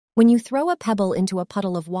When you throw a pebble into a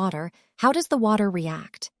puddle of water, how does the water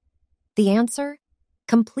react? The answer?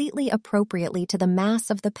 Completely appropriately to the mass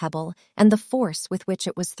of the pebble and the force with which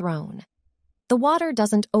it was thrown. The water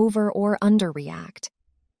doesn't over or underreact.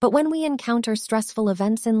 But when we encounter stressful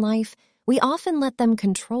events in life, we often let them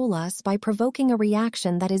control us by provoking a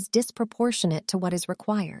reaction that is disproportionate to what is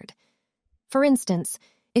required. For instance,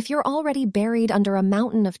 if you're already buried under a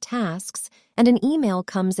mountain of tasks and an email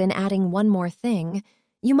comes in adding one more thing,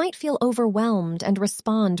 you might feel overwhelmed and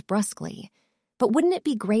respond brusquely. But wouldn't it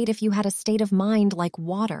be great if you had a state of mind like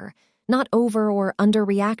water, not over or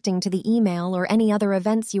underreacting to the email or any other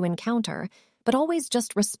events you encounter, but always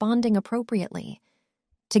just responding appropriately?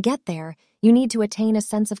 To get there, you need to attain a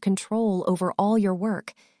sense of control over all your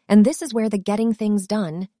work, and this is where the Getting Things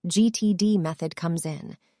Done, GTD method comes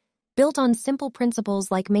in. Built on simple principles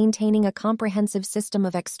like maintaining a comprehensive system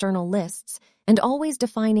of external lists and always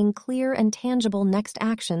defining clear and tangible next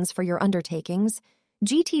actions for your undertakings,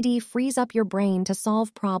 GTD frees up your brain to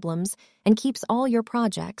solve problems and keeps all your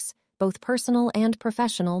projects, both personal and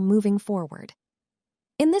professional, moving forward.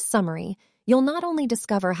 In this summary, you'll not only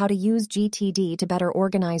discover how to use GTD to better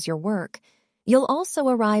organize your work, you'll also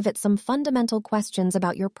arrive at some fundamental questions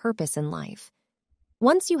about your purpose in life.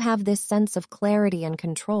 Once you have this sense of clarity and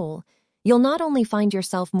control, you'll not only find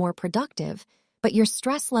yourself more productive, but your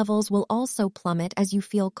stress levels will also plummet as you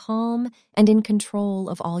feel calm and in control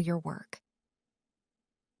of all your work.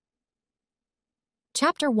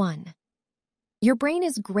 Chapter 1. Your brain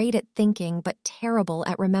is great at thinking but terrible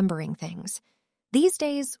at remembering things. These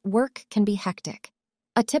days, work can be hectic.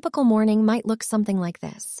 A typical morning might look something like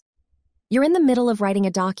this. You're in the middle of writing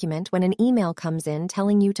a document when an email comes in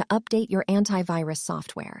telling you to update your antivirus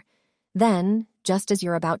software. Then, just as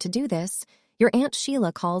you're about to do this, your Aunt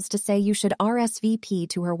Sheila calls to say you should RSVP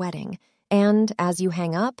to her wedding, and as you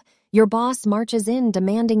hang up, your boss marches in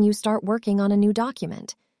demanding you start working on a new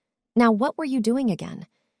document. Now, what were you doing again?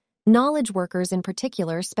 Knowledge workers in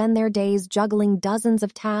particular spend their days juggling dozens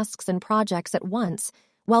of tasks and projects at once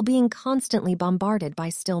while being constantly bombarded by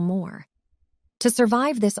still more. To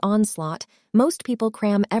survive this onslaught, most people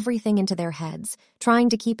cram everything into their heads, trying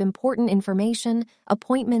to keep important information,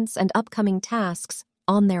 appointments, and upcoming tasks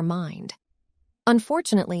on their mind.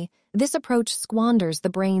 Unfortunately, this approach squanders the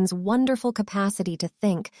brain's wonderful capacity to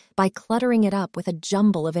think by cluttering it up with a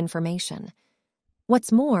jumble of information.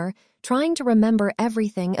 What's more, trying to remember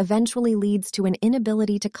everything eventually leads to an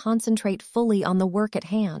inability to concentrate fully on the work at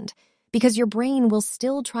hand, because your brain will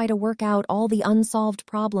still try to work out all the unsolved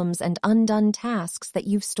problems and undone tasks that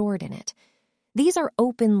you've stored in it. These are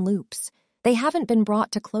open loops. They haven't been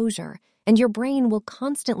brought to closure, and your brain will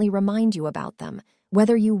constantly remind you about them,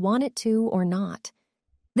 whether you want it to or not.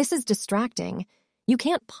 This is distracting. You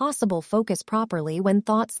can't possibly focus properly when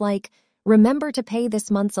thoughts like, "Remember to pay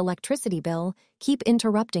this month's electricity bill," keep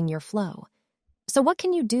interrupting your flow. So what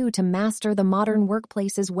can you do to master the modern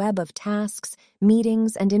workplace's web of tasks,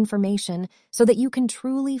 meetings, and information so that you can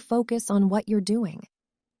truly focus on what you're doing?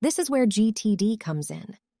 This is where GTD comes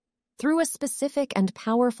in. Through a specific and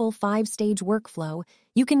powerful 5-stage workflow,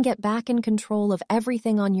 you can get back in control of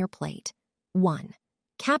everything on your plate. 1.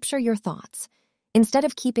 Capture your thoughts. Instead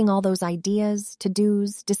of keeping all those ideas,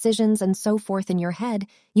 to-dos, decisions, and so forth in your head,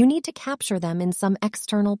 you need to capture them in some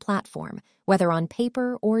external platform, whether on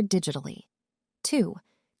paper or digitally. 2.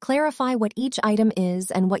 Clarify what each item is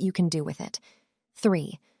and what you can do with it.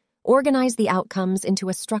 3. Organize the outcomes into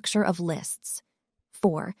a structure of lists.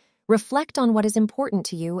 4. Reflect on what is important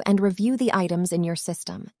to you and review the items in your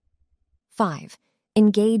system. 5.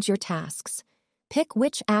 Engage your tasks. Pick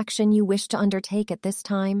which action you wish to undertake at this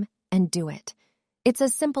time and do it. It's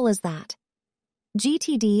as simple as that.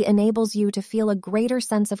 GTD enables you to feel a greater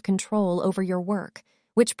sense of control over your work,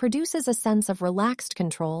 which produces a sense of relaxed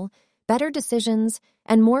control, better decisions,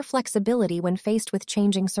 and more flexibility when faced with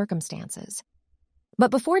changing circumstances.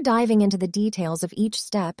 But before diving into the details of each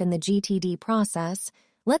step in the GTD process,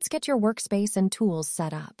 let's get your workspace and tools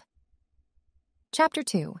set up. Chapter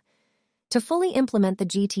 2. To fully implement the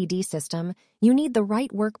GTD system, you need the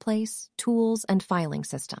right workplace, tools, and filing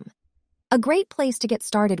system. A great place to get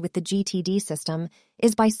started with the GTD system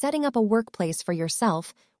is by setting up a workplace for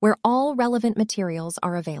yourself where all relevant materials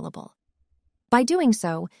are available. By doing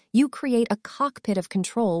so, you create a cockpit of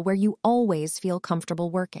control where you always feel comfortable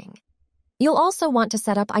working. You'll also want to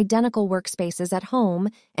set up identical workspaces at home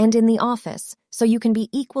and in the office so you can be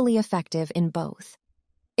equally effective in both.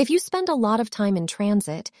 If you spend a lot of time in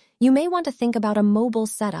transit, you may want to think about a mobile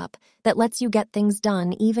setup that lets you get things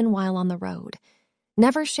done even while on the road.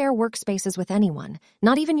 Never share workspaces with anyone,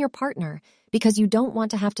 not even your partner, because you don't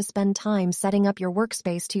want to have to spend time setting up your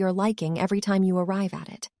workspace to your liking every time you arrive at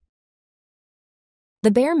it.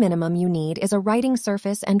 The bare minimum you need is a writing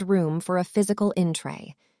surface and room for a physical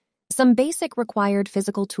in-tray. Some basic required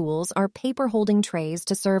physical tools are paper-holding trays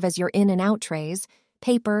to serve as your in- and out trays,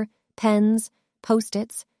 paper, pens,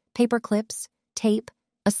 Post-its, paper clips, tape,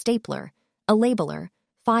 a stapler, a labeler,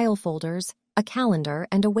 file folders, a calendar,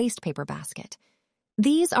 and a waste paper basket.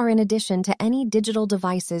 These are in addition to any digital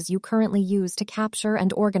devices you currently use to capture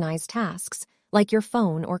and organize tasks, like your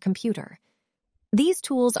phone or computer. These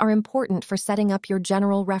tools are important for setting up your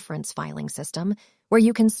general reference filing system, where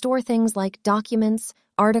you can store things like documents,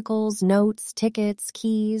 articles, notes, tickets,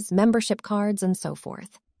 keys, membership cards, and so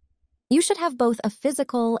forth. You should have both a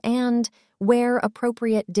physical and, where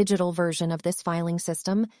appropriate, digital version of this filing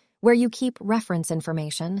system, where you keep reference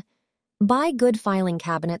information. Buy good filing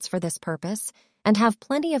cabinets for this purpose, and have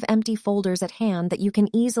plenty of empty folders at hand that you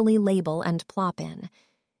can easily label and plop in.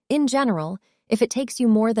 In general, if it takes you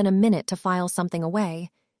more than a minute to file something away,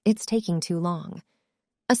 it's taking too long.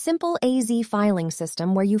 A simple AZ filing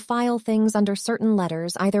system where you file things under certain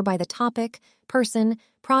letters either by the topic, person,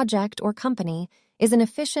 project, or company is an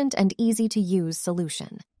efficient and easy-to-use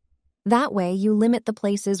solution. That way, you limit the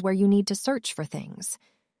places where you need to search for things.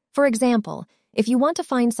 For example, if you want to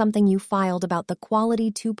find something you filed about the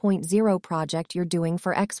Quality 2.0 project you're doing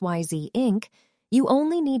for XYZ Inc., you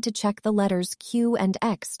only need to check the letters Q and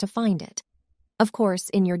X to find it. Of course,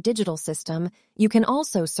 in your digital system, you can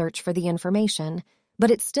also search for the information,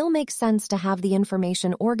 but it still makes sense to have the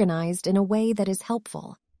information organized in a way that is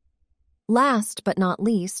helpful. Last but not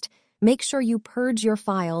least, make sure you purge your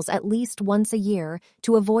files at least once a year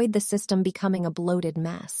to avoid the system becoming a bloated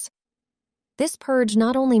mess. This purge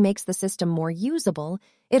not only makes the system more usable,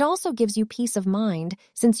 it also gives you peace of mind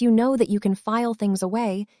since you know that you can file things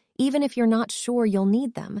away even if you're not sure you'll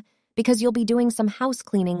need them, because you'll be doing some house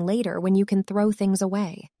cleaning later when you can throw things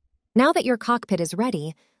away. Now that your cockpit is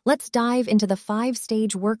ready, let's dive into the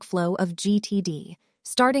 5-stage workflow of GTD,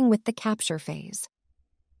 starting with the capture phase.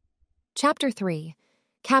 Chapter 3.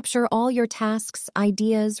 Capture all your tasks,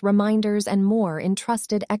 ideas, reminders, and more in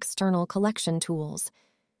trusted external collection tools.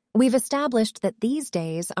 We've established that these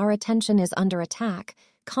days our attention is under attack,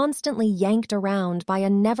 constantly yanked around by a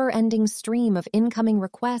never-ending stream of incoming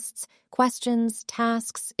requests, questions,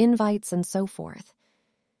 tasks, invites, and so forth.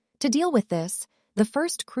 To deal with this, the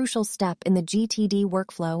first crucial step in the GTD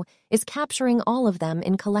workflow is capturing all of them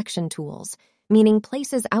in collection tools, meaning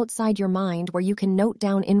places outside your mind where you can note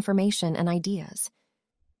down information and ideas.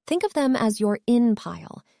 Think of them as your in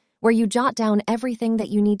pile, where you jot down everything that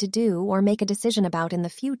you need to do or make a decision about in the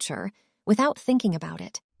future without thinking about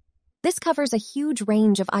it. This covers a huge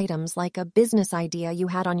range of items like a business idea you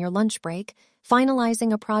had on your lunch break,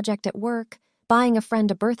 finalizing a project at work, buying a friend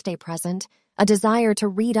a birthday present, a desire to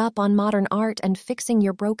read up on modern art, and fixing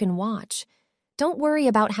your broken watch. Don't worry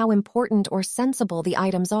about how important or sensible the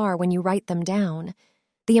items are when you write them down.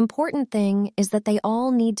 The important thing is that they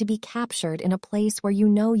all need to be captured in a place where you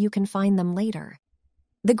know you can find them later.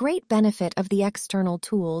 The great benefit of the external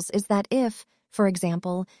tools is that if, for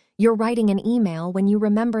example, you're writing an email when you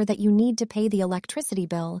remember that you need to pay the electricity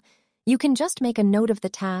bill, you can just make a note of the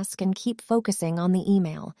task and keep focusing on the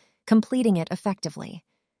email, completing it effectively.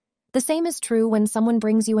 The same is true when someone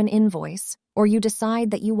brings you an invoice or you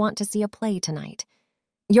decide that you want to see a play tonight.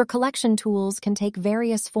 Your collection tools can take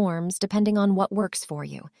various forms depending on what works for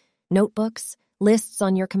you. Notebooks, lists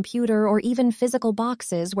on your computer, or even physical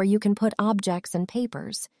boxes where you can put objects and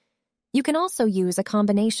papers. You can also use a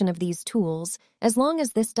combination of these tools as long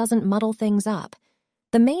as this doesn't muddle things up.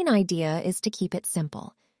 The main idea is to keep it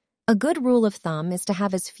simple. A good rule of thumb is to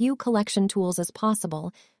have as few collection tools as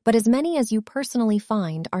possible, but as many as you personally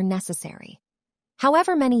find are necessary.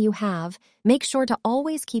 However many you have, make sure to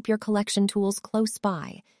always keep your collection tools close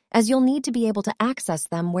by, as you'll need to be able to access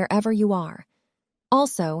them wherever you are.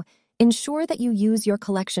 Also, ensure that you use your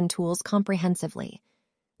collection tools comprehensively.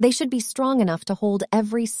 They should be strong enough to hold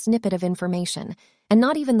every snippet of information, and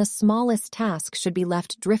not even the smallest task should be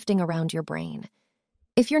left drifting around your brain.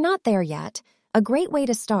 If you're not there yet, a great way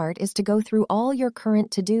to start is to go through all your current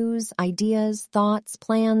to-dos, ideas, thoughts,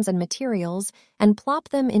 plans, and materials and plop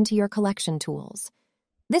them into your collection tools.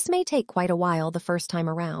 This may take quite a while the first time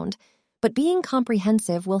around, but being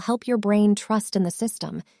comprehensive will help your brain trust in the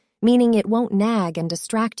system, meaning it won't nag and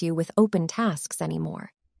distract you with open tasks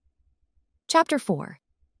anymore. Chapter 4.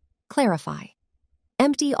 Clarify.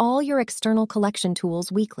 Empty all your external collection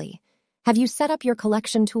tools weekly. Have you set up your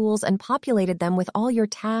collection tools and populated them with all your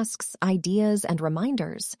tasks, ideas, and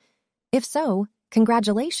reminders? If so,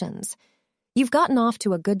 congratulations. You've gotten off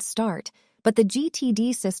to a good start, but the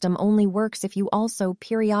GTD system only works if you also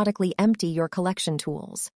periodically empty your collection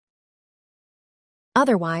tools.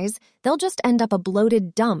 Otherwise, they'll just end up a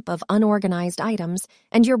bloated dump of unorganized items,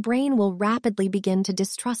 and your brain will rapidly begin to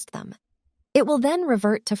distrust them. It will then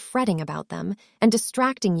revert to fretting about them and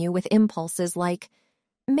distracting you with impulses like,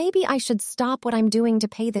 maybe I should stop what I'm doing to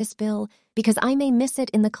pay this bill because I may miss it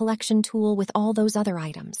in the collection tool with all those other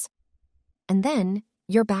items. And then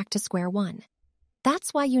you're back to square one.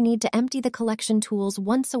 That's why you need to empty the collection tools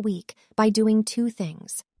once a week by doing two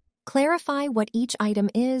things. Clarify what each item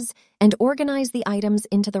is and organize the items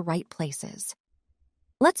into the right places.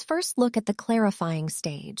 Let's first look at the clarifying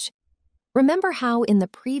stage. Remember how in the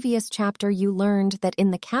previous chapter you learned that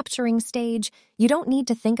in the capturing stage, you don't need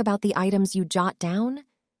to think about the items you jot down?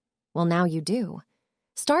 Well, now you do.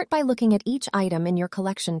 Start by looking at each item in your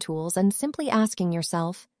collection tools and simply asking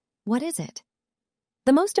yourself, what is it?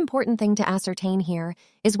 The most important thing to ascertain here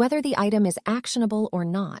is whether the item is actionable or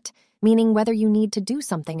not, meaning whether you need to do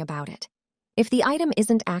something about it. If the item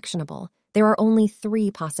isn't actionable, there are only 3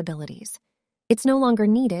 possibilities. It's no longer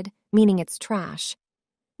needed, meaning it's trash.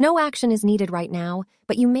 No action is needed right now,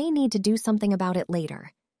 but you may need to do something about it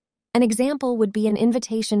later. An example would be an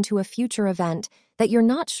invitation to a future event that you're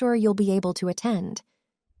not sure you'll be able to attend.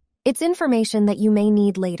 It's information that you may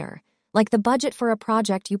need later, like the budget for a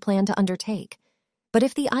project you plan to undertake. But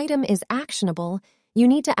if the item is actionable, you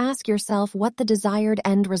need to ask yourself what the desired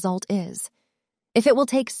end result is. If it will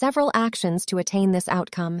take several actions to attain this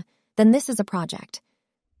outcome, then this is a project.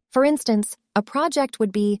 For instance, a project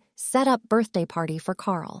would be set up birthday party for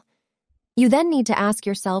Carl. You then need to ask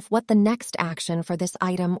yourself what the next action for this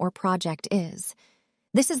item or project is.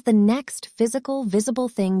 This is the next physical, visible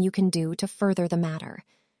thing you can do to further the matter.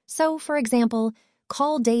 So, for example,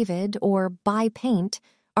 call David or buy paint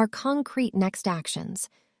are concrete next actions,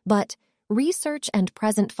 but research and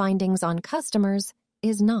present findings on customers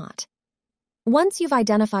is not. Once you've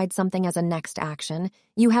identified something as a next action,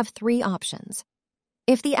 you have 3 options.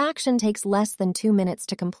 If the action takes less than 2 minutes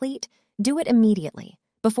to complete, do it immediately,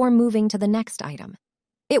 before moving to the next item.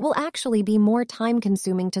 It will actually be more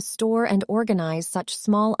time-consuming to store and organize such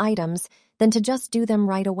small items than to just do them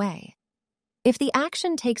right away. If the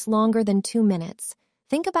action takes longer than 2 minutes,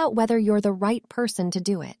 think about whether you're the right person to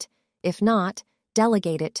do it. If not,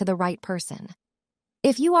 delegate it to the right person.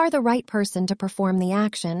 If you are the right person to perform the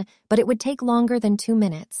action, but it would take longer than 2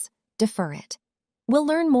 minutes, defer it. We'll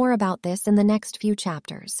learn more about this in the next few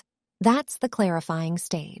chapters. That's the clarifying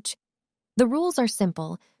stage. The rules are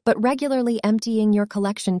simple, but regularly emptying your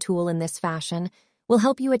collection tool in this fashion will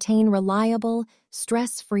help you attain reliable,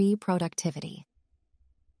 stress-free productivity.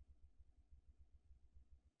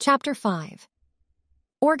 Chapter 5.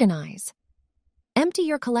 Organize. Empty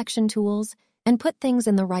your collection tools and put things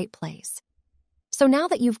in the right place. So now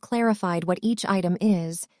that you've clarified what each item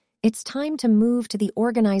is, it's time to move to the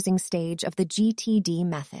organizing stage of the GTD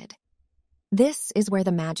method. This is where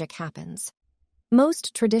the magic happens.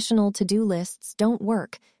 Most traditional to-do lists don't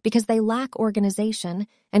work because they lack organization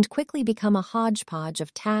and quickly become a hodgepodge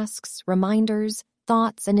of tasks, reminders,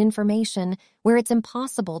 thoughts, and information where it's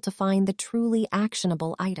impossible to find the truly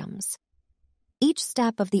actionable items. Each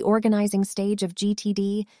step of the organizing stage of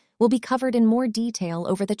GTD will be covered in more detail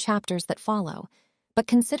over the chapters that follow, but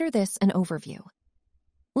consider this an overview.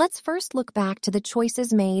 Let's first look back to the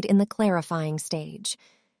choices made in the clarifying stage.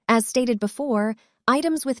 As stated before,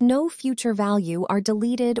 items with no future value are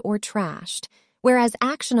deleted or trashed, whereas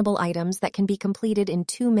actionable items that can be completed in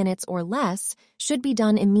 2 minutes or less should be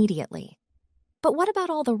done immediately. But what about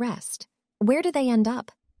all the rest? Where do they end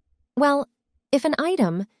up? Well, if an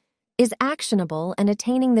item is actionable and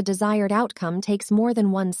attaining the desired outcome takes more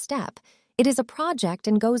than one step, it is a project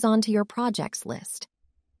and goes onto your projects list.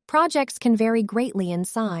 Projects can vary greatly in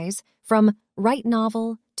size, from write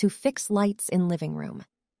novel to fix lights in living room.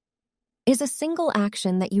 Is a single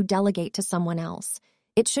action that you delegate to someone else.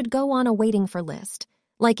 It should go on a waiting for list,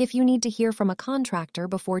 like if you need to hear from a contractor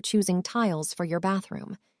before choosing tiles for your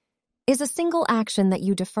bathroom. Is a single action that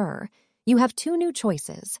you defer. You have 2 new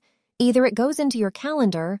choices. Either it goes into your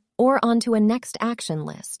calendar or onto a next action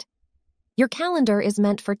list. Your calendar is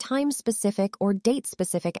meant for time-specific or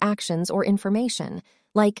date-specific actions or information,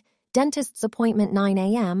 like dentist's appointment 9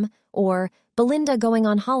 a.m. or Belinda going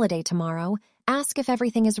on holiday tomorrow, ask if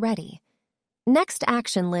everything is ready. Next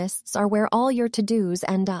action lists are where all your to-dos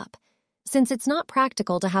end up. Since it's not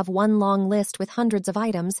practical to have one long list with hundreds of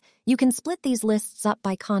items, you can split these lists up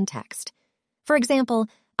by context. For example,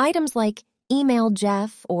 items like email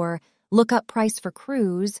Jeff or look up price for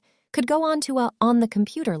cruise could go onto a on the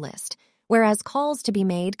computer list, whereas calls to be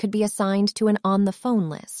made could be assigned to an on the phone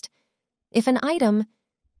list. If an item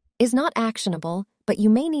is not actionable, but you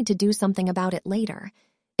may need to do something about it later,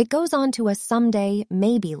 It goes on to a someday,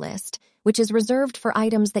 maybe list, which is reserved for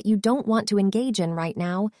items that you don't want to engage in right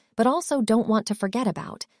now, but also don't want to forget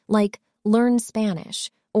about, like learn Spanish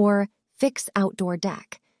or fix outdoor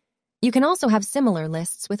deck. You can also have similar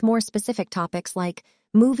lists with more specific topics like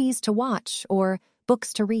movies to watch or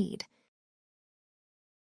books to read.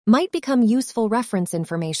 Might become useful reference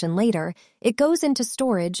information later, it goes into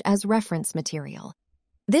storage as reference material.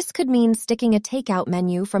 This could mean sticking a takeout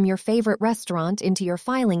menu from your favorite restaurant into your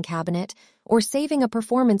filing cabinet or saving a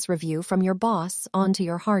performance review from your boss onto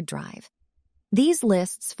your hard drive. These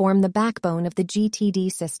lists form the backbone of the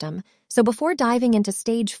GTD system, so before diving into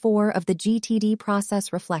Stage 4 of the GTD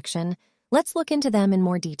process reflection, let's look into them in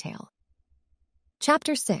more detail.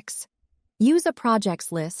 Chapter 6. Use a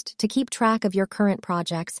projects list to keep track of your current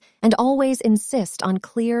projects and always insist on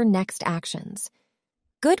clear next actions.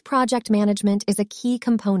 Good project management is a key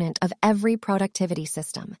component of every productivity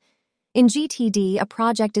system. In GTD, a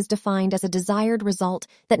project is defined as a desired result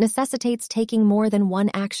that necessitates taking more than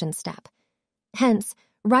one action step. Hence,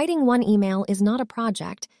 writing one email is not a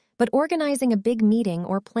project, but organizing a big meeting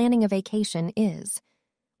or planning a vacation is.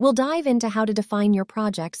 We'll dive into how to define your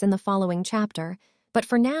projects in the following chapter, but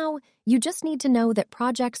for now, you just need to know that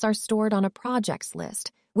projects are stored on a projects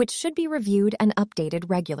list, which should be reviewed and updated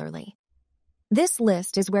regularly. This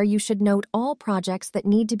list is where you should note all projects that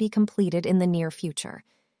need to be completed in the near future.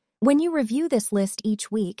 When you review this list each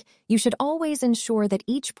week, you should always ensure that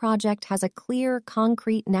each project has a clear,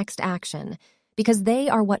 concrete next action, because they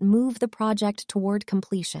are what move the project toward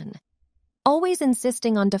completion. Always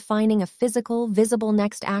insisting on defining a physical, visible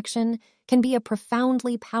next action can be a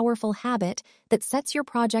profoundly powerful habit that sets your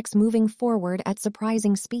projects moving forward at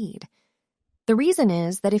surprising speed. The reason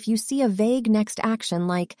is that if you see a vague next action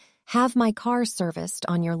like have my car serviced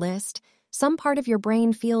on your list, some part of your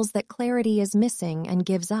brain feels that clarity is missing and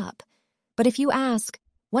gives up. But if you ask,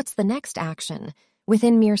 what's the next action?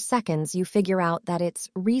 Within mere seconds, you figure out that it's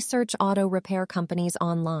research auto repair companies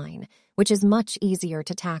online, which is much easier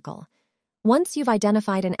to tackle. Once you've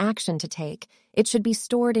identified an action to take, it should be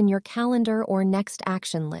stored in your calendar or next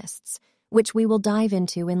action lists, which we will dive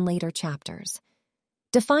into in later chapters.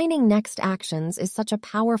 Defining next actions is such a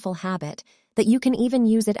powerful habit that you can even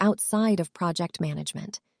use it outside of project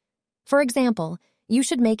management. For example, you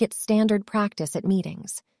should make it standard practice at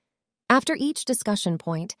meetings. After each discussion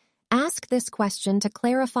point, ask this question to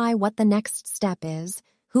clarify what the next step is,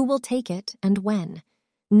 who will take it, and when.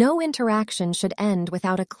 No interaction should end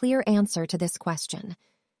without a clear answer to this question.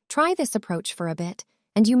 Try this approach for a bit,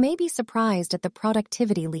 and you may be surprised at the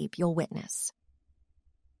productivity leap you'll witness.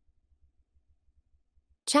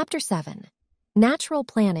 Chapter 7. Natural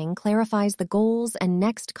planning clarifies the goals and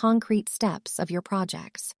next concrete steps of your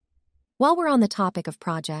projects. While we're on the topic of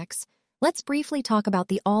projects, let's briefly talk about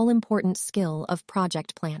the all-important skill of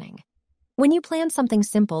project planning. When you plan something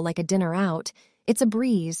simple like a dinner out, it's a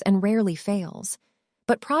breeze and rarely fails.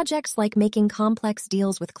 But projects like making complex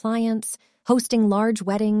deals with clients, hosting large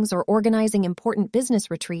weddings, or organizing important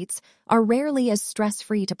business retreats are rarely as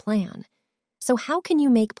stress-free to plan. So how can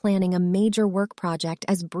you make planning a major work project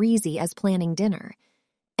as breezy as planning dinner?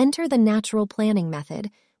 Enter the natural planning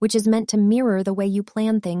method, which is meant to mirror the way you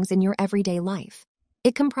plan things in your everyday life.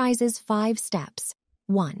 It comprises 5 steps.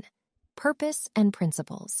 1. Purpose and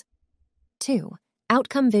principles. 2.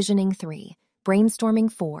 Outcome visioning. 3.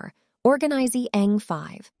 Brainstorming. 4. Organizing.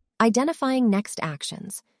 5. Identifying next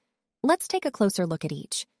actions. Let's take a closer look at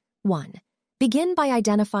each. 1. Begin by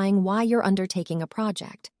identifying why you're undertaking a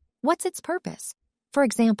project. What's its purpose? For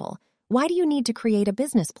example, why do you need to create a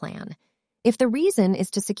business plan? If the reason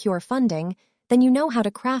is to secure funding, then you know how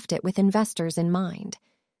to craft it with investors in mind.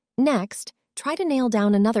 Next, try to nail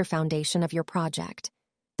down another foundation of your project,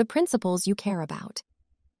 the principles you care about.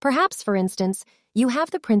 Perhaps, for instance, you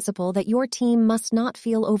have the principle that your team must not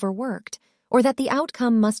feel overworked, or that the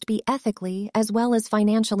outcome must be ethically as well as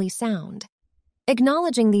financially sound.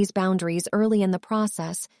 Acknowledging these boundaries early in the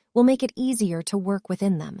process will make it easier to work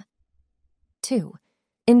within them. 2.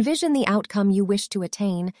 Envision the outcome you wish to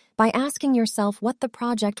attain by asking yourself what the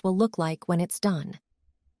project will look like when it's done.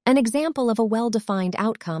 An example of a well-defined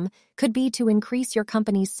outcome could be to increase your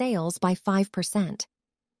company's sales by 5%.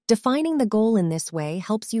 Defining the goal in this way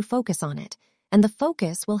helps you focus on it, and the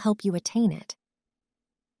focus will help you attain it.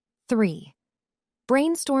 3.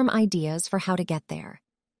 Brainstorm ideas for how to get there.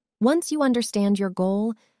 Once you understand your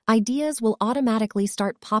goal, ideas will automatically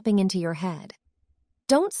start popping into your head.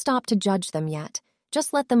 Don't stop to judge them yet.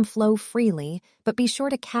 Just let them flow freely, but be sure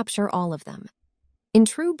to capture all of them. In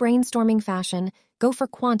true brainstorming fashion, go for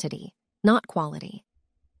quantity, not quality.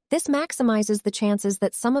 This maximizes the chances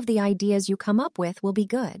that some of the ideas you come up with will be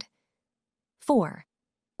good. 4.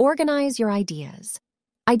 Organize your ideas.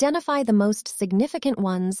 Identify the most significant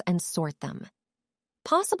ones and sort them.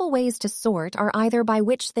 Possible ways to sort are either by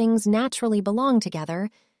which things naturally belong together,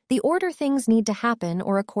 the order things need to happen,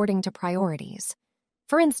 or according to priorities.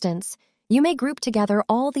 For instance, you may group together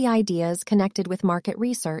all the ideas connected with market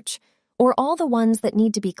research, or all the ones that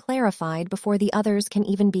need to be clarified before the others can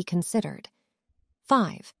even be considered.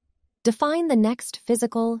 5. Define the next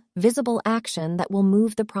physical, visible action that will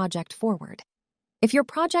move the project forward. If your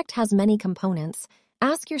project has many components,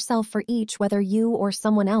 ask yourself for each whether you or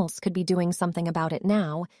someone else could be doing something about it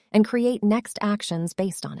now and create next actions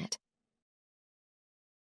based on it.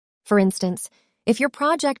 For instance, if your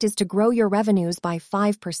project is to grow your revenues by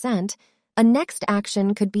 5%, a next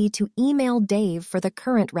action could be to email Dave for the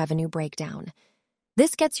current revenue breakdown.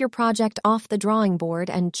 This gets your project off the drawing board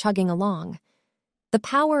and chugging along. The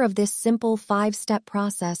power of this simple 5-step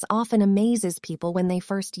process often amazes people when they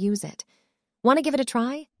first use it. Want to give it a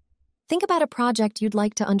try? Think about a project you'd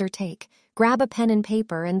like to undertake. Grab a pen and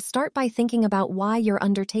paper and start by thinking about why you're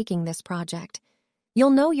undertaking this project.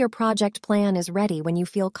 You'll know your project plan is ready when you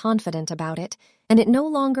feel confident about it, and it no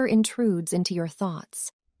longer intrudes into your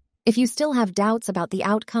thoughts. If you still have doubts about the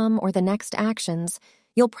outcome or the next actions,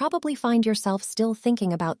 you'll probably find yourself still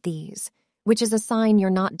thinking about these, which is a sign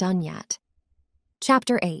you're not done yet.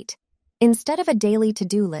 Chapter 8. Instead of a daily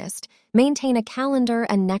to-do list, maintain a calendar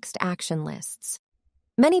and next action lists.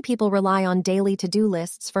 Many people rely on daily to-do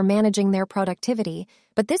lists for managing their productivity,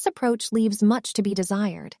 but this approach leaves much to be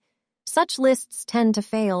desired. Such lists tend to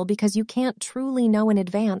fail because you can't truly know in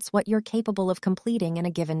advance what you're capable of completing in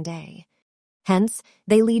a given day. Hence,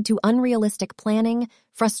 they lead to unrealistic planning,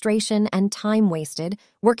 frustration, and time wasted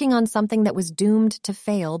working on something that was doomed to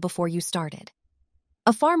fail before you started.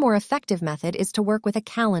 A far more effective method is to work with a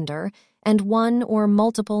calendar and one or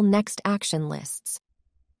multiple next action lists.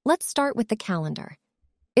 Let's start with the calendar.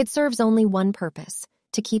 It serves only one purpose: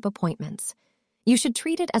 to keep appointments. You should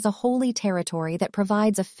treat it as a holy territory that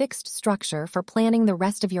provides a fixed structure for planning the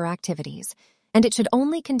rest of your activities, and it should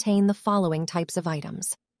only contain the following types of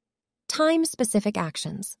items: time-specific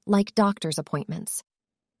actions, like doctor's appointments;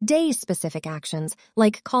 day-specific actions,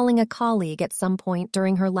 like calling a colleague at some point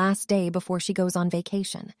during her last day before she goes on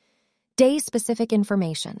vacation; day-specific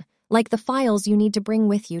information, like the files you need to bring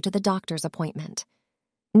with you to the doctor's appointment.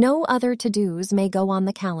 No other to-dos may go on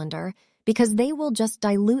the calendar because they will just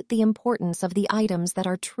dilute the importance of the items that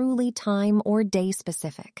are truly time or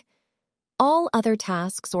day-specific. All other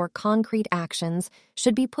tasks or concrete actions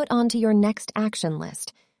should be put onto your next action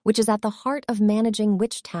list, which is at the heart of managing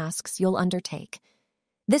which tasks you'll undertake.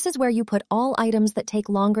 This is where you put all items that take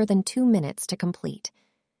longer than 2 minutes to complete.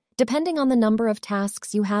 Depending on the number of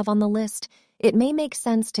tasks you have on the list, it may make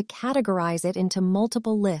sense to categorize it into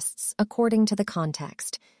multiple lists according to the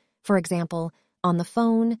context. For example, on the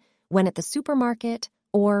phone, when at the supermarket,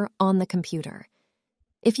 or on the computer.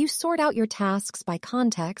 If you sort out your tasks by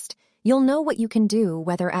context, you'll know what you can do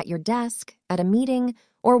whether at your desk, at a meeting,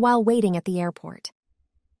 or while waiting at the airport.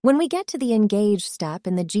 When we get to the engage step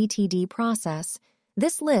in the GTD process,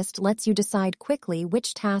 this list lets you decide quickly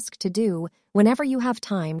which task to do whenever you have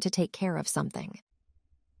time to take care of something.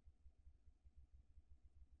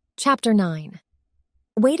 Chapter 9.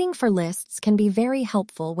 Waiting for lists can be very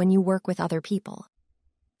helpful when you work with other people.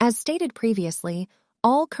 As stated previously,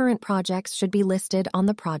 all current projects should be listed on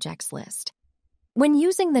the projects list. When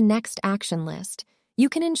using the next action list, you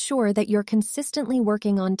can ensure that you're consistently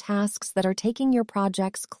working on tasks that are taking your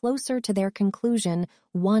projects closer to their conclusion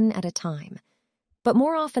one at a time. But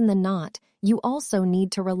more often than not, you also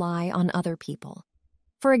need to rely on other people.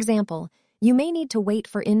 For example, you may need to wait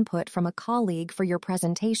for input from a colleague for your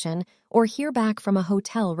presentation or hear back from a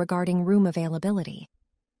hotel regarding room availability.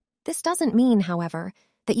 This doesn't mean, however,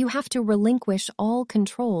 that you have to relinquish all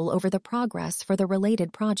control over the progress for the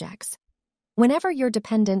related projects. Whenever you're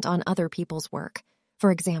dependent on other people's work,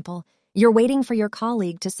 for example, you're waiting for your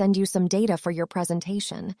colleague to send you some data for your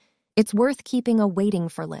presentation, it's worth keeping a waiting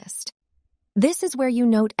for list. This is where you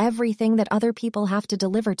note everything that other people have to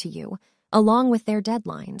deliver to you, along with their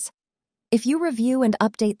deadlines. If you review and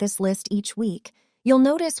update this list each week, you'll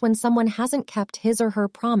notice when someone hasn't kept his or her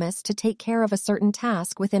promise to take care of a certain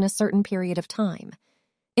task within a certain period of time.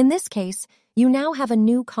 In this case, you now have a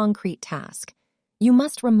new concrete task. You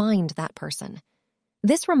must remind that person.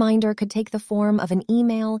 This reminder could take the form of an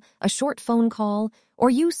email, a short phone call, or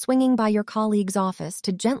you swinging by your colleague's office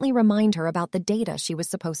to gently remind her about the data she was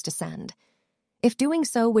supposed to send. If doing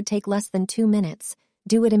so would take less than 2 minutes,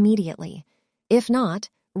 do it immediately. If not,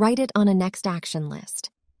 write it on a next action list.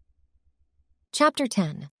 Chapter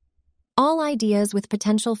 10. All ideas with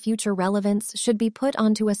potential future relevance should be put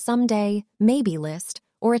onto a someday, maybe list,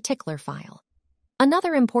 or a tickler file.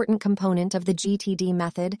 Another important component of the GTD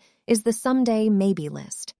method is the someday maybe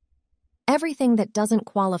list. Everything that doesn't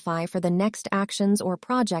qualify for the next actions or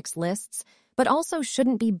projects lists, but also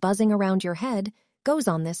shouldn't be buzzing around your head, goes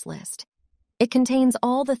on this list. It contains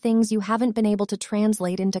all the things you haven't been able to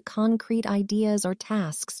translate into concrete ideas or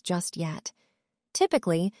tasks just yet.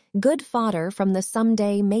 Typically, good fodder from the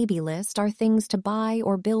someday maybe list are things to buy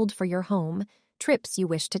or build for your home, trips you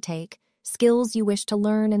wish to take, skills you wish to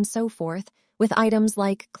learn, and so forth, with items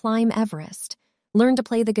like climb Everest, learn to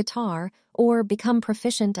play the guitar, or become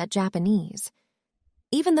proficient at Japanese.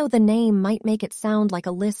 Even though the name might make it sound like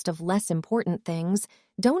a list of less important things,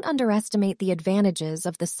 don't underestimate the advantages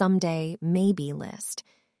of the someday maybe list.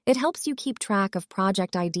 It helps you keep track of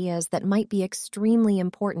project ideas that might be extremely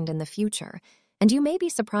important in the future, and you may be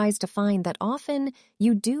surprised to find that often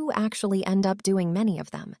you do actually end up doing many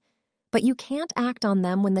of them. But you can't act on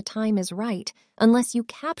them when the time is right unless you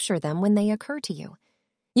capture them when they occur to you.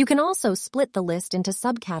 You can also split the list into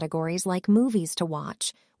subcategories like movies to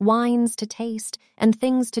watch, wines to taste, and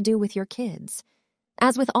things to do with your kids.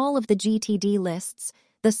 As with all of the GTD lists,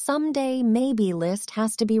 the someday maybe list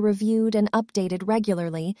has to be reviewed and updated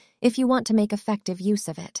regularly if you want to make effective use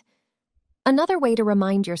of it. Another way to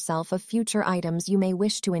remind yourself of future items you may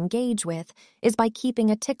wish to engage with is by keeping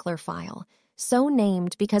a tickler file, so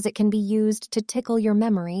named because it can be used to tickle your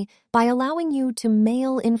memory by allowing you to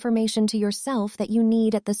mail information to yourself that you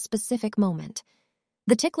need at the specific moment.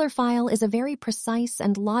 The tickler file is a very precise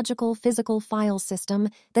and logical physical file system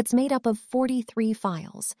that's made up of 43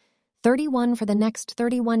 files, 31 for the next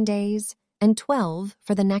 31 days and 12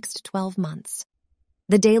 for the next 12 months.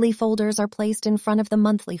 The daily folders are placed in front of the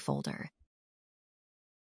monthly folder.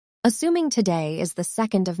 Assuming today is the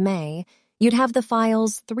 2nd of May, you'd have the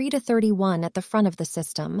files 3 to 31 at the front of the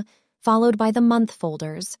system, followed by the month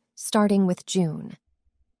folders, starting with June.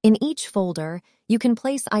 In each folder, you can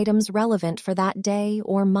place items relevant for that day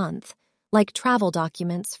or month, like travel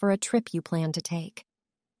documents for a trip you plan to take.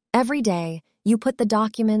 Every day, you put the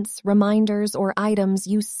documents, reminders, or items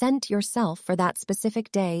you sent yourself for that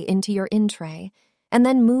specific day into your in-tray, and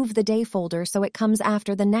then move the day folder so it comes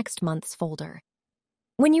after the next month's folder.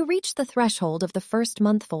 When you reach the threshold of the first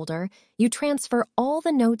month folder, you transfer all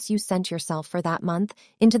the notes you sent yourself for that month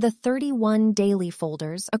into the 31 daily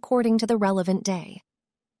folders according to the relevant day.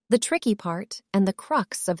 The tricky part, and the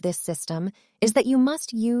crux of this system, is that you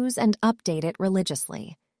must use and update it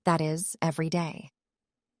religiously, that is, every day.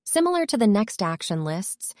 Similar to the next action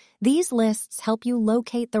lists, these lists help you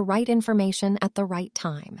locate the right information at the right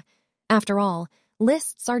time. After all,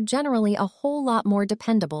 lists are generally a whole lot more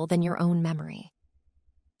dependable than your own memory.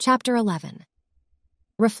 Chapter 11.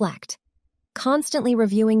 Reflect. Constantly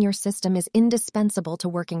reviewing your system is indispensable to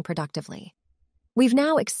working productively. We've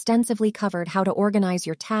now extensively covered how to organize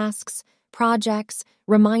your tasks, projects,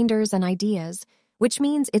 reminders, and ideas, which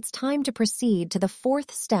means it's time to proceed to the 4th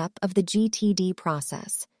step of the GTD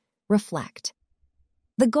process. Reflect.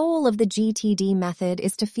 The goal of the GTD method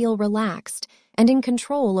is to feel relaxed and in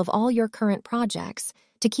control of all your current projects,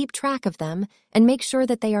 to keep track of them and make sure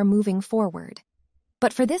that they are moving forward.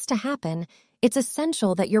 But for this to happen, it's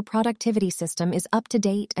essential that your productivity system is up to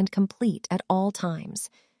date and complete at all times.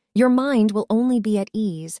 Your mind will only be at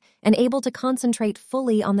ease and able to concentrate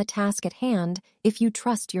fully on the task at hand if you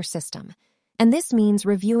trust your system, and this means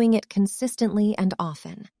reviewing it consistently and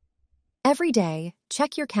often. Every day,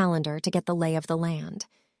 check your calendar to get the lay of the land.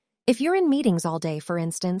 If you're in meetings all day, for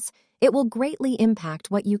instance, it will greatly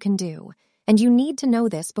impact what you can do, and you need to know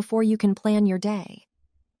this before you can plan your day.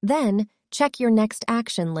 Then, check your next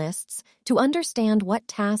action lists to understand what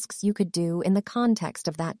tasks you could do in the context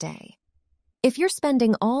of that day. If you're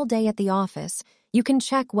spending all day at the office, you can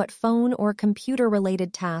check what phone or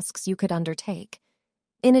computer-related tasks you could undertake.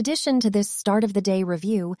 In addition to this start-of-the-day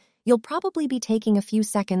review, you'll probably be taking a few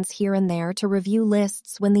seconds here and there to review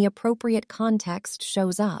lists when the appropriate context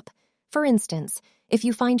shows up. For instance, if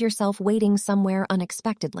you find yourself waiting somewhere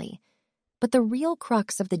unexpectedly. But the real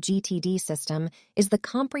crux of the GTD system is the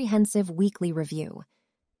comprehensive weekly review.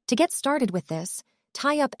 To get started with this,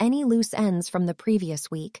 tie up any loose ends from the previous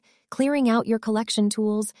week, clearing out your collection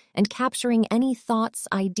tools and capturing any thoughts,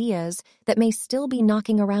 ideas that may still be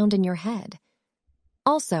knocking around in your head.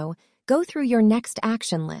 Also, go through your next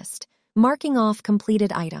action list, marking off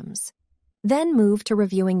completed items. Then move to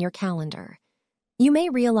reviewing your calendar. You may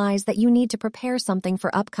realize that you need to prepare something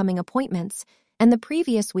for upcoming appointments, and the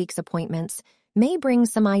previous week's appointments may bring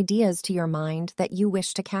some ideas to your mind that you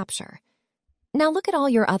wish to capture. Now look at all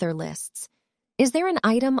your other lists. Is there an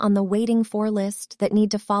item on the waiting for list that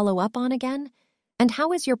need to follow up on again? And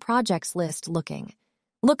how is your projects list looking?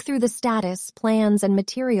 Look through the status, plans, and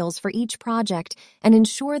materials for each project and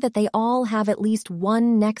ensure that they all have at least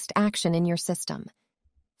one next action in your system.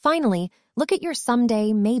 Finally, look at your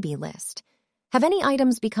someday maybe list. Have any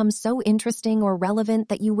items become so interesting or relevant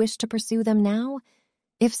that you wish to pursue them now?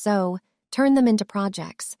 If so, turn them into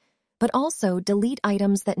projects, but also delete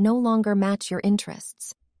items that no longer match your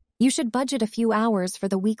interests. You should budget a few hours for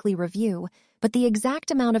the weekly review, but the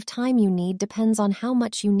exact amount of time you need depends on how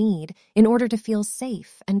much you need in order to feel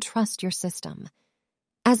safe and trust your system.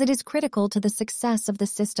 As it is critical to the success of the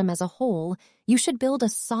system as a whole, you should build a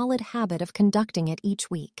solid habit of conducting it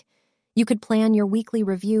each week. You could plan your weekly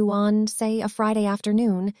review on, say, a Friday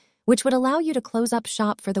afternoon, which would allow you to close up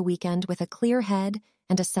shop for the weekend with a clear head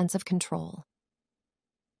and a sense of control.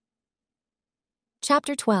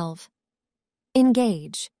 Chapter 12.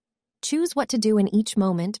 Engage. Choose what to do in each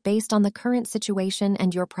moment based on the current situation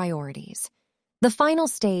and your priorities. The final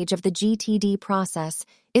stage of the GTD process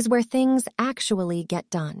is where things actually get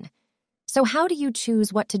done. So how do you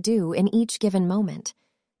choose what to do in each given moment?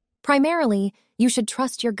 Primarily, you should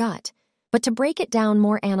trust your gut, but to break it down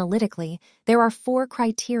more analytically, there are 4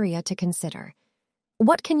 criteria to consider.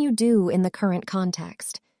 What can you do in the current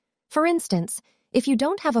context? For instance, if you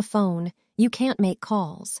don't have a phone, you can't make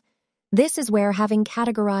calls. This is where having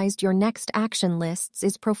categorized your next action lists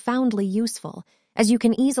is profoundly useful, as you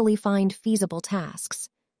can easily find feasible tasks.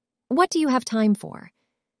 What do you have time for?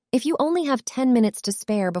 If you only have 10 minutes to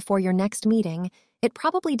spare before your next meeting, it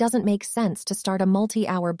probably doesn't make sense to start a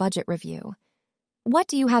multi-hour budget review. What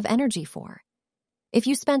do you have energy for? If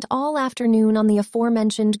you spent all afternoon on the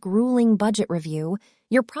aforementioned grueling budget review,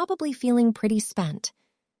 you're probably feeling pretty spent.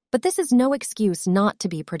 But this is no excuse not to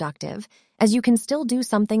be productive, as you can still do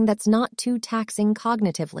something that's not too taxing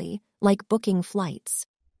cognitively, like booking flights.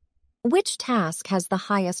 Which task has the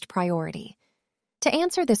highest priority? To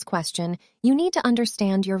answer this question, you need to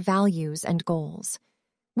understand your values and goals.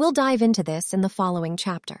 We'll dive into this in the following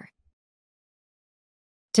chapter.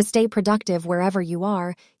 To stay productive wherever you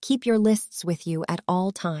are, keep your lists with you at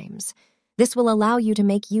all times. This will allow you to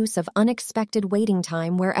make use of unexpected waiting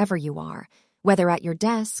time wherever you are, whether at your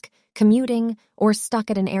desk, commuting, or stuck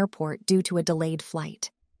at an airport due to a delayed flight.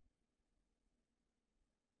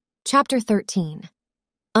 Chapter 13.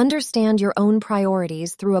 Understand your own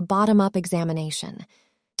priorities through a bottom-up examination.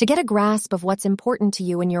 To get a grasp of what's important to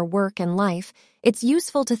you in your work and life, it's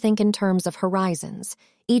useful to think in terms of horizons,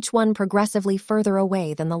 each one progressively further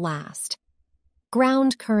away than the last.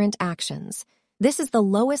 Ground current actions. This is the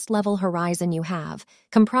lowest level horizon you have,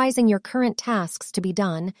 comprising your current tasks to be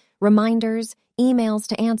done, reminders, emails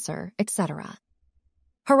to answer, etc.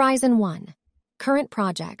 Horizon 1. Current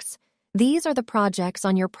projects. These are the projects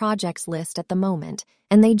on your projects list at the moment,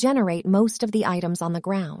 and they generate most of the items on the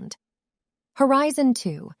ground. Horizon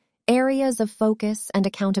 2. Areas of focus and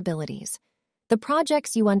accountabilities. The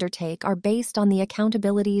projects you undertake are based on the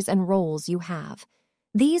accountabilities and roles you have.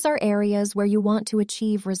 These are areas where you want to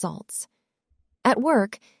achieve results. At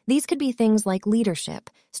work, these could be things like leadership,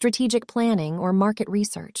 strategic planning, or market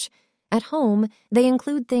research. At home, they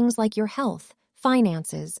include things like your health,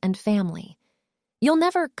 finances, and family. You'll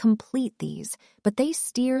never complete these, but they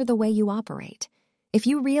steer the way you operate. If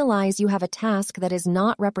you realize you have a task that is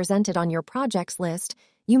not represented on your projects list,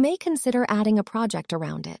 you may consider adding a project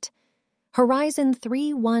around it. Horizon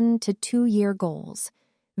 3 1 to 2 year goals.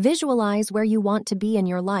 Visualize where you want to be in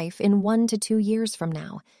your life in 1 to 2 years from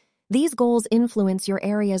now. These goals influence your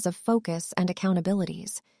areas of focus and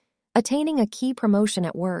accountabilities. Attaining a key promotion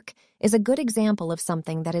at work is a good example of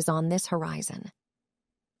something that is on this horizon.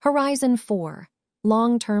 Horizon 4.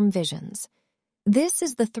 Long-term visions. This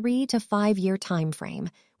is the 3 to 5 year time frame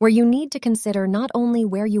where you need to consider not only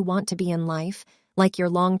where you want to be in life, like your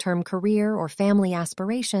long-term career or family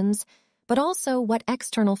aspirations, but also what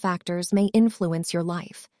external factors may influence your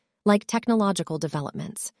life, like technological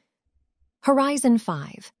developments. Horizon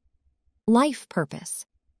 5. Life purpose.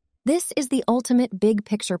 This is the ultimate big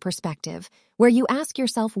picture perspective where you ask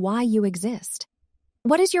yourself why you exist.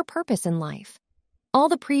 What is your purpose in life? All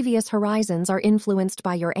the previous horizons are influenced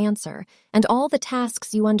by your answer, and all the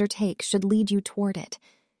tasks you undertake should lead you toward it.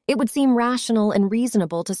 It would seem rational and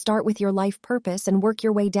reasonable to start with your life purpose and work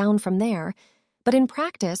your way down from there, but in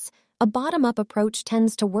practice, a bottom-up approach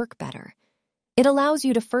tends to work better. It allows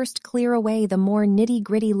you to first clear away the more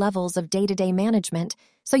nitty-gritty levels of day-to-day management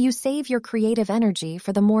so you save your creative energy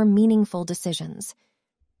for the more meaningful decisions.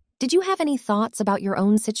 Did you have any thoughts about your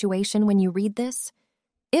own situation when you read this?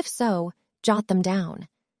 If so, jot them down.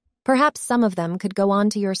 Perhaps some of them could go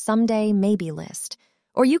onto your someday maybe list,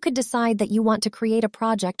 or you could decide that you want to create a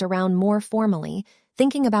project around more formally,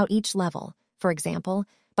 thinking about each level. For example,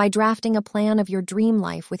 by drafting a plan of your dream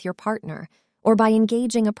life with your partner, or by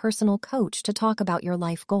engaging a personal coach to talk about your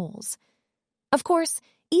life goals. Of course,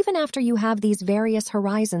 even after you have these various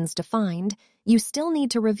horizons defined, you still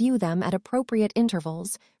need to review them at appropriate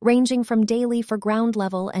intervals, ranging from daily for ground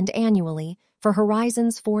level and annually for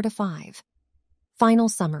horizons 4 to 5. Final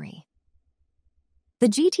summary. The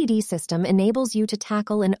GTD system enables you to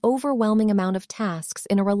tackle an overwhelming amount of tasks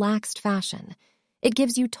in a relaxed fashion. It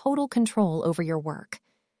gives you total control over your work.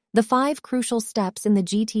 The 5 crucial steps in the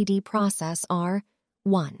GTD process are: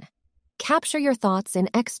 1. Capture your thoughts in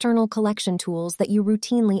external collection tools that you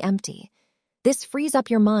routinely empty. This frees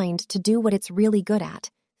up your mind to do what it's really good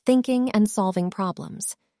at, thinking and solving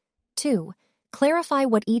problems. 2. Clarify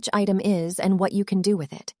what each item is and what you can do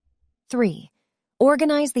with it. 3.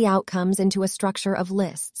 Organize the outcomes into a structure of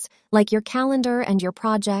lists, like your calendar and your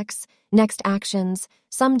projects, next actions,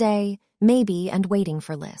 someday, maybe, and waiting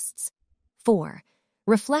for lists. 4.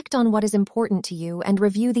 Reflect on what is important to you and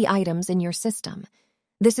review the items in your system.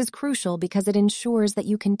 This is crucial because it ensures that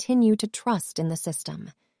you continue to trust in the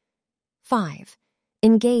system. 5.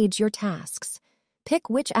 Engage your tasks. Pick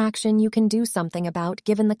which action you can do something about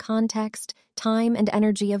given the context, time, and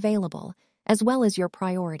energy available, as well as your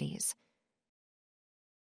priorities.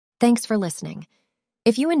 Thanks for listening.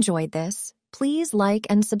 If you enjoyed this, please like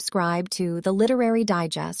and subscribe to The Literary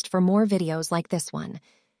Digest for more videos like this one.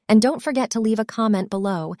 And don't forget to leave a comment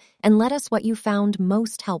below and let us what you found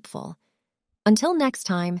most helpful. Until next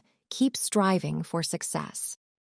time, keep striving for success.